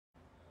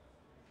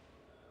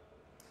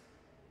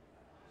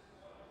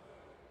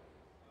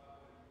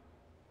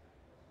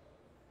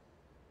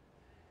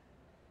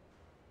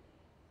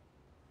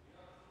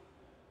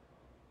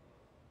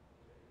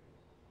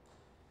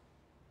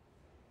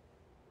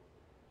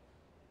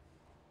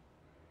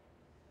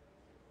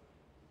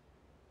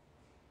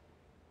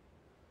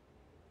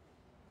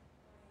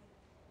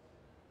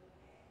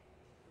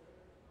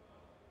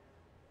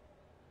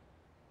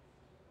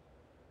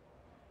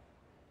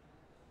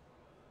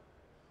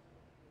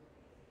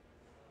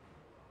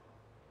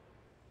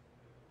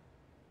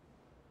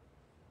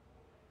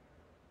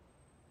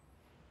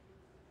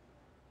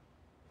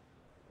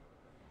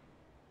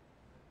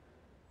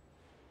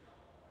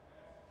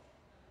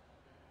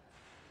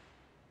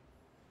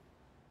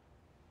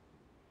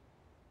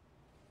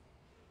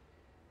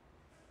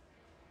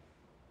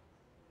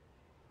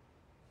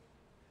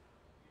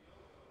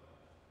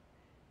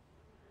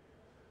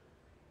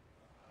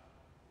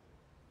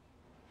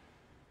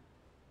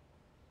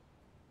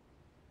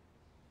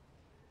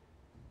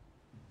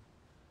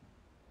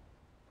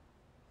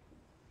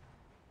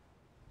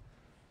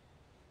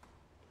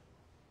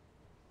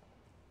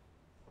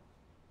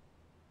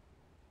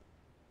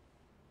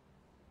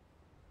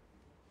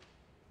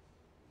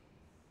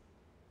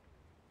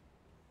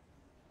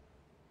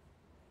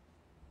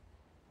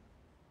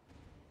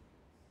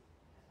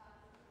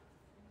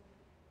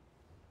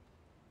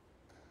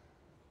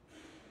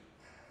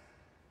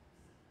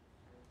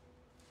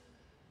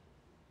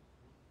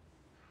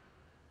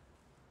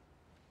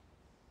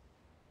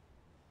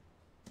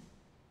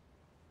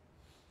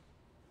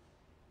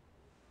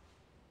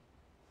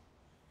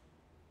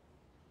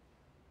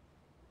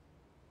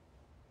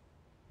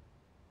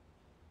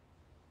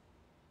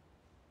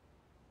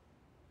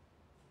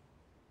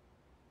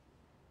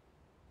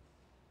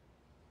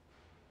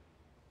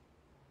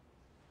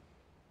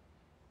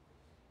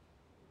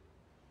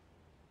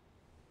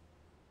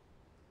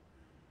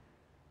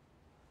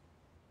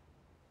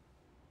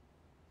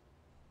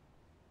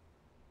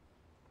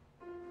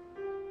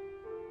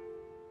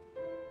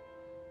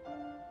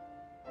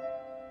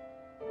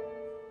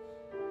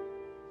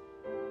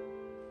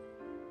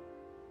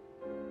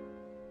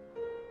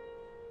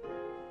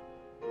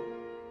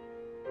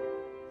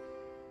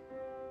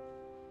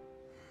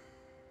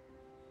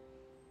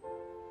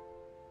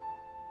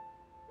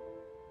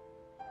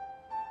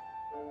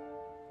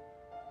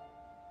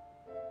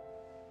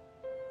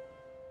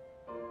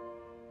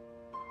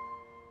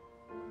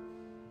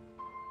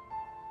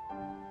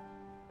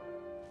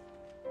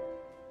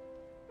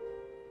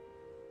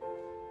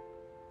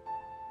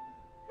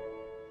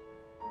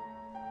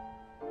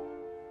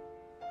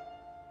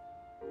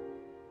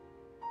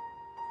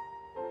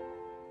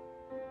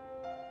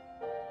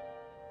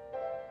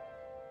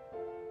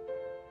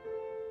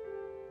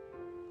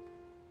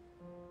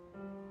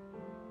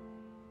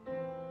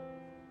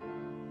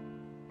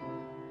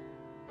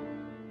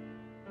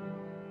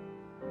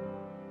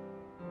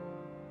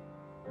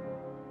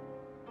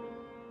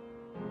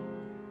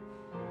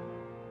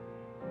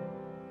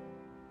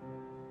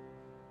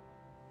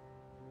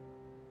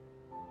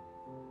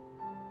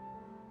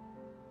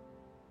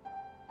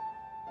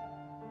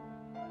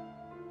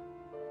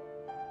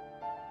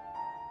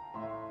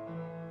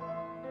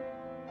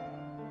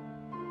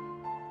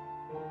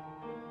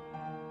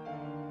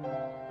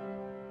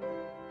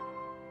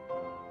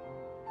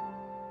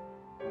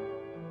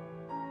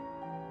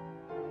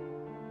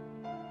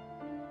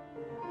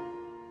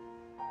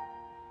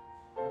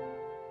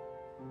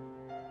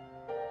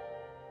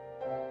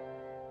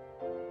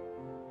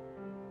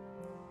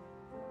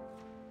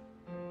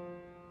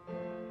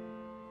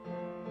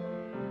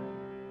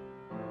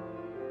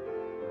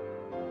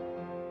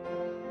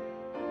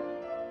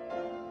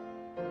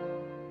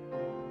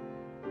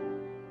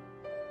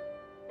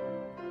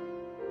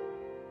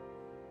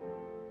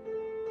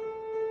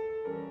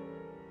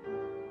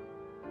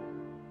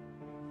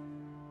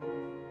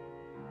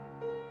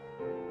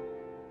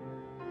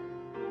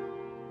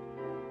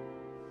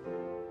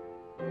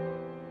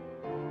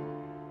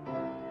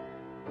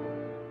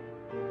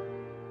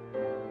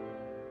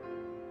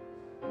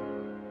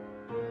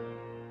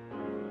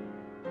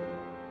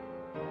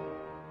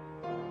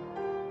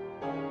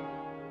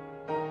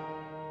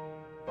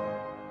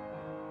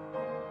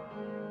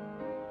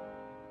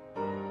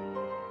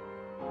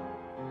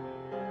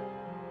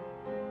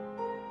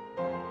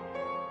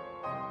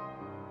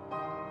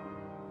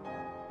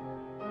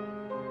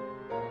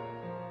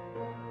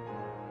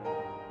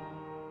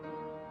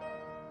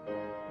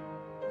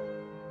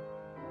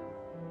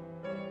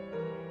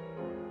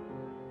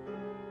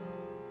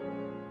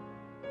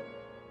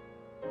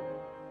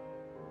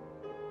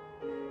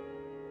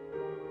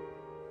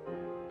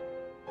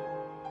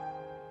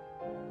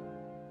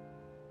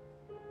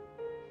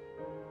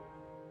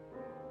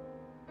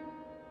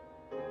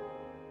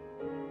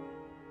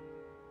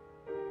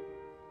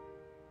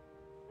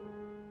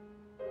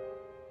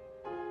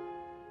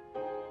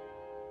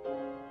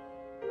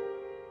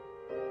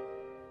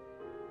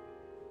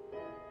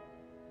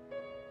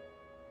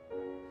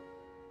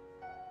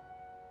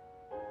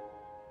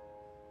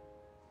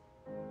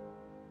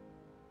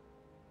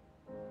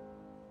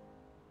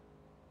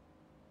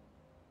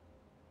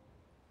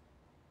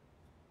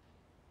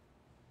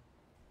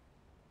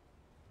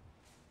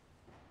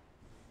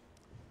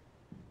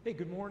Hey,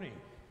 good morning.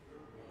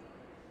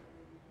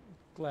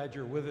 Glad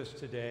you're with us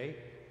today.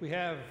 We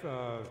have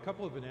a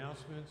couple of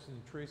announcements,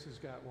 and Teresa's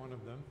got one of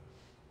them.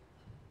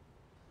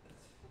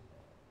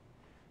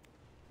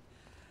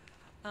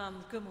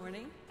 Good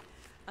morning.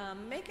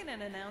 Making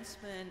an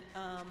announcement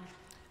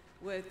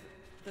with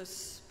the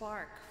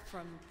spark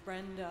from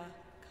Brenda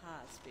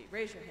Cosby.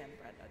 Raise your hand,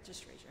 Brenda.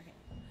 Just raise your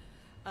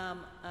hand.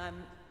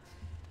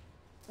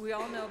 We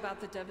all know about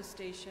the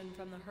devastation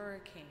from the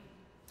hurricane.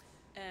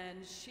 And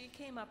she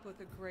came up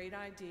with a great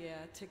idea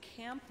to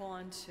camp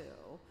onto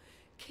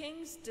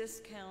King's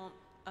Discount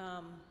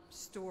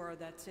store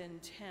that's in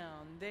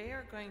town. They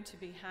are going to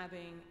be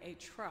having a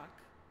truck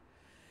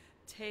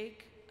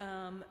take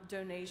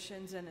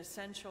donations and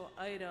essential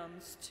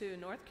items to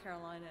North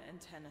Carolina and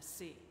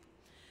Tennessee.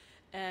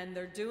 And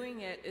they're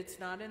doing it, it's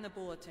not in the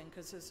bulletin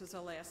because this is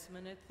a last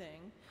minute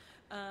thing,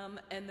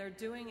 and they're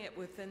doing it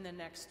within the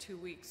next 2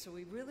 weeks. So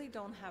we really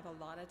don't have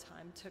a lot of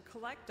time to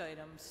collect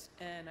items,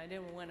 and I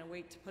didn't want to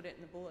wait to put it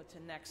in the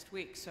bulletin next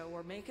week. So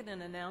we're making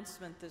an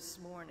announcement this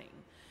morning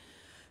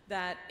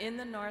that in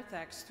the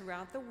narthex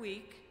throughout the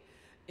week,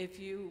 if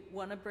you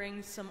want to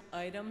bring some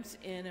items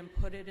in and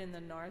put it in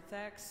the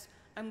narthex,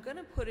 I'm going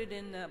to put it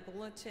in the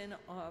bulletin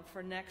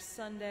for next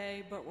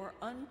Sunday, but we're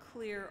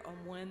unclear on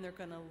when they're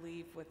going to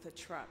leave with the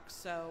truck.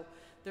 So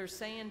they're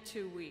saying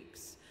 2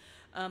 weeks,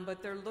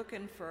 but they're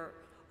looking for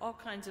all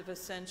kinds of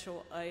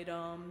essential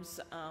items,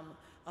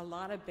 a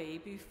lot of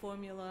baby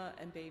formula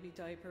and baby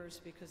diapers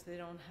because they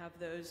don't have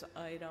those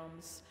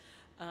items,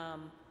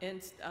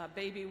 and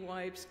baby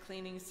wipes,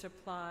 cleaning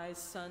supplies,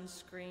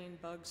 sunscreen,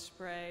 bug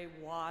spray,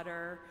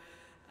 water,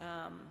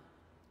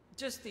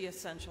 just the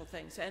essential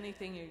things,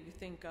 anything you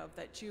think of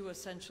that you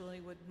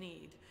essentially would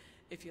need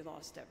if you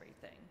lost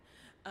everything.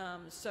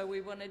 So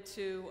we wanted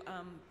to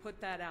put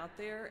that out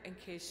there in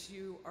case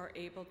you are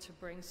able to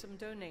bring some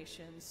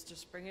donations.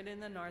 Just bring it in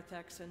the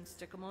narthex and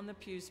stick them on the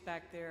pews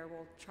back there.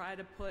 We'll try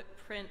to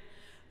print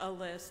a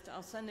list.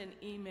 I'll send an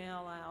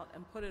email out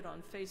and put it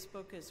on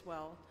Facebook as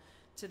well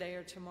today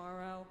or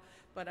tomorrow,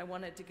 but I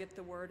wanted to get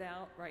the word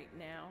out right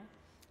now.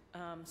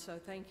 So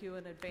thank you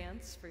in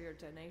advance for your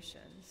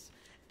donations.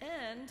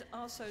 And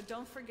also,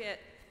 don't forget,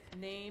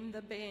 name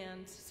the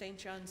band, St.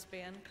 John's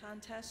Band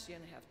Contest. You're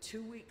going to have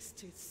 2 weeks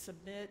to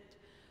submit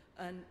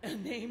a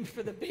name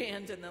for the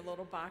band in the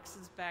little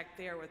boxes back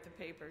there with the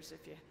papers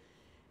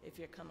if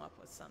you come up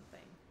with something.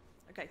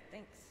 Okay,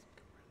 thanks.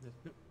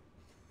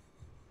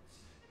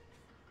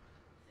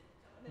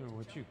 I don't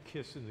want you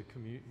kissing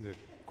the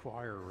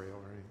choir rail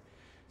or anything.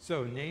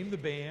 So, name the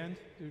band.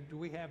 Do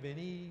we have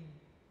any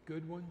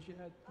good ones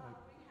yet? We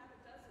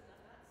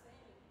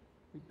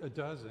have a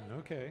dozen. I'm not saying. A dozen,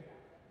 okay.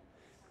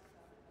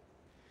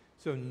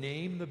 So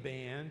name the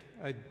band.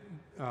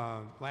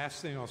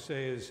 Last thing I'll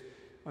say is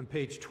on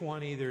page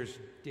 20, there's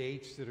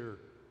dates that are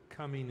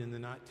coming in the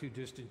not too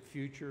distant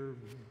future.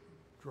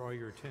 Draw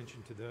your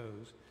attention to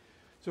those.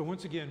 So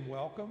once again,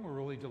 welcome. We're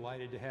really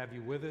delighted to have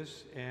you with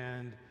us,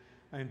 and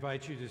I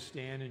invite you to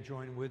stand and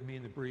join with me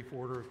in the brief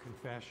order of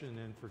confession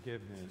and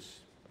forgiveness.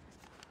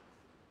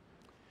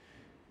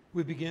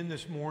 We begin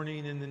this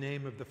morning in the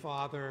name of the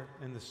Father,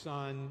 and the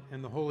Son,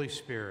 and the Holy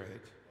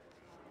Spirit.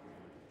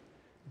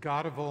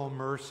 God of all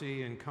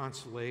mercy and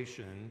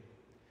consolation,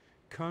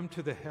 come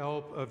to the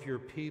help of your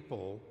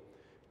people,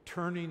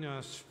 turning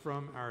us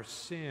from our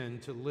sin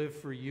to live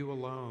for you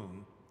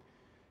alone.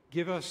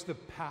 Give us the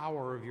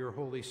power of your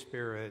Holy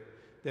Spirit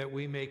that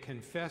we may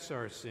confess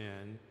our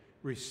sin,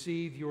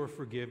 receive your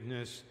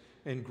forgiveness,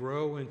 and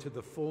grow into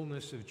the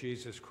fullness of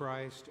Jesus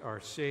Christ,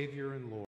 our Savior and Lord.